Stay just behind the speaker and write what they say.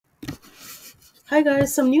Hi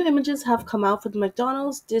guys, some new images have come out for the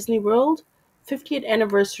McDonald's Disney World 50th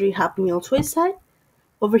Anniversary Happy Meal toy set.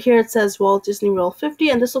 Over here it says Walt Disney World 50,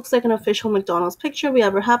 and this looks like an official McDonald's picture. We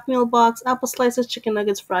have our Happy Meal box, apple slices, chicken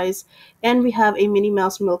nuggets, fries, and we have a Minnie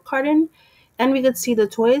Mouse milk carton. And we could see the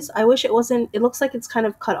toys. I wish it wasn't, it looks like it's kind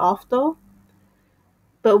of cut off though.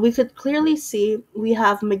 But we could clearly see we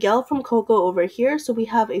have Miguel from Coco over here, so we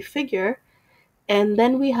have a figure. And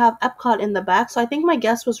then we have Epcot in the back. So I think my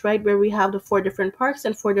guess was right where we have the 4 different parks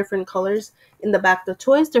and 4 different colors in the back. The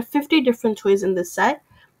toys, there are 50 different toys in this set.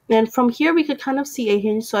 And from here we could kind of see a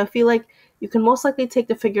hinge. So I feel like you can most likely take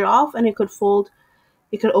the figure off and it could fold,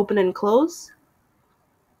 it could open and close.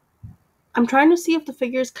 I'm trying to see if the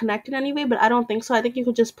figure is connected anyway, but I don't think so. I think you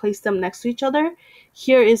could just place them next to each other.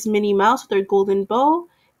 Here is Minnie Mouse with her golden bow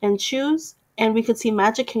and shoes. And we could see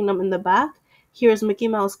Magic Kingdom in the back. Here is Mickey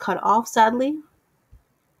Mouse cut off, sadly.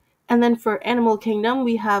 And then for Animal Kingdom,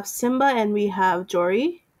 we have Simba and we have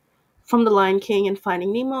Dory from The Lion King and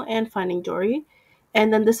Finding Nemo and Finding Dory.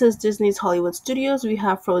 And then this is Disney's Hollywood Studios. We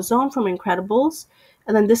have Frozen from Incredibles.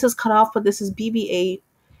 And then this is cut off, but this is BB-8.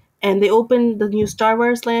 And they opened the new Star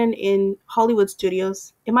Wars land in Hollywood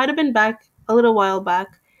Studios. It might have been back a little while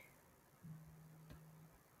back.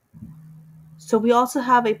 So we also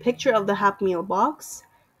have a picture of the Happy Meal box.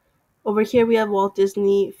 Over here we have Walt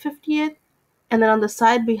Disney 50th. And then on the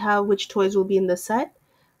side, we have which toys will be in the set.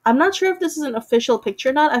 I'm not sure if this is an official picture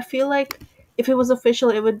or not. I feel like if it was official,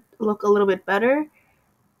 it would look a little bit better.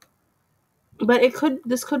 But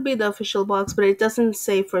this could be the official box, but it doesn't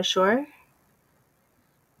say for sure.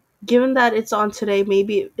 Given that it's on today,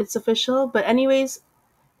 maybe it's official. But anyways,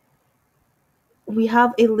 we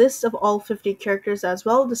have a list of all 50 characters as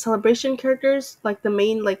well. The celebration characters, like the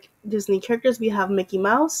main Disney characters, we have Mickey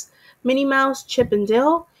Mouse, Minnie Mouse, Chip and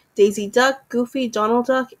Dale, Daisy Duck, Goofy, Donald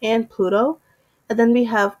Duck, and Pluto. And then we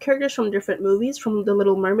have characters from different movies. From The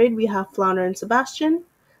Little Mermaid, we have Flounder and Sebastian.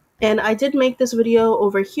 And I did make this video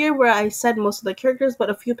over here where I said most of the characters, but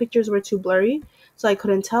a few pictures were too blurry, so I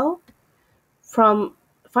couldn't tell. From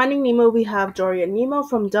Finding Nemo, we have Dory and Nemo.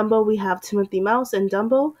 From Dumbo, we have Timothy Mouse and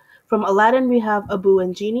Dumbo. From Aladdin, we have Abu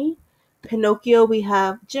and Genie. Pinocchio, we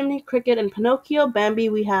have Jiminy Cricket and Pinocchio. Bambi,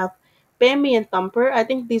 we have Bambi and Thumper. I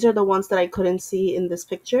think these are the ones that I couldn't see in this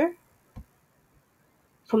picture.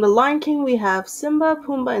 From The Lion King, we have Simba,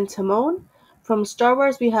 Pumbaa, and Timon. From Star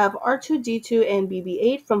Wars, we have R2-D2 and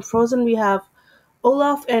BB-8. From Frozen, we have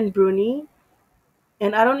Olaf and Bruni.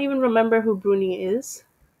 And I don't even remember who Bruni is.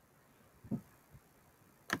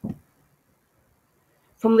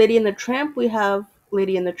 From Lady and the Tramp, we have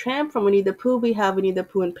Lady and the Tramp. From Winnie the Pooh, we have Winnie the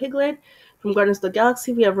Pooh and Piglet. From Guardians of the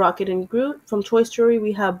Galaxy, we have Rocket and Groot. From Toy Story,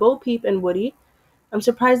 we have Bo Peep and Woody. I'm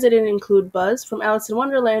surprised they didn't include Buzz. From Alice in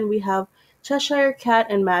Wonderland, we have Cheshire Cat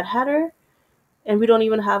and Mad Hatter. And we don't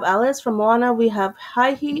even have Alice. From Moana, we have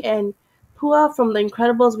Hahi and Pua. From The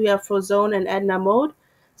Incredibles, we have Frozone and Edna Mode.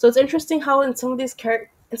 So it's interesting how in some of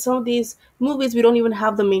these movies, we don't even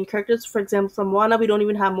have the main characters. For example, from Moana, we don't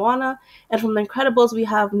even have Moana. And from The Incredibles, we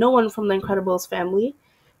have no one from The Incredibles family.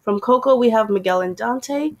 From Coco, we have Miguel and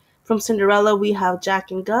Dante. From Cinderella, we have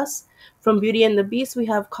Jack and Gus. From Beauty and the Beast, we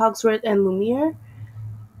have Cogsworth and Lumiere.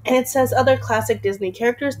 And it says other classic Disney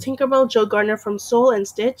characters: Tinkerbell, Joe Gardner from Soul, and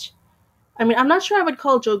Stitch. I mean, I'm not sure I would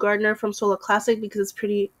call Joe Gardner from Soul a classic because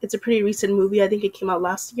it's a pretty recent movie. I think it came out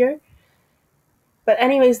last year. But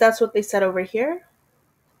anyways, that's what they said over here.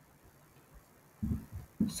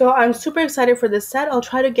 So I'm super excited for this set. I'll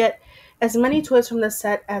try to get as many toys from this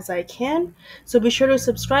set as I can. So be sure to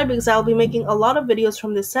subscribe because I'll be making a lot of videos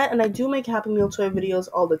from this set, and I do make Happy Meal toy videos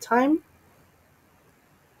all the time.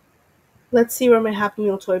 Let's see where my Happy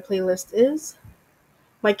Meal toy playlist is.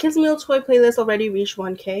 My Kids Meal toy playlist already reached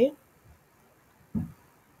 1K.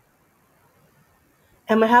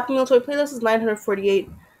 And my Happy Meal toy playlist is 948.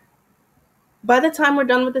 By the time we're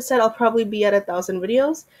done with the set, I'll probably be at 1,000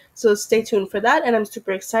 videos, so stay tuned for that, and I'm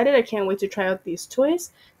super excited. I can't wait to try out these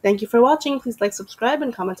toys. Thank you for watching. Please like, subscribe,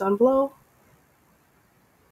 and comment down below.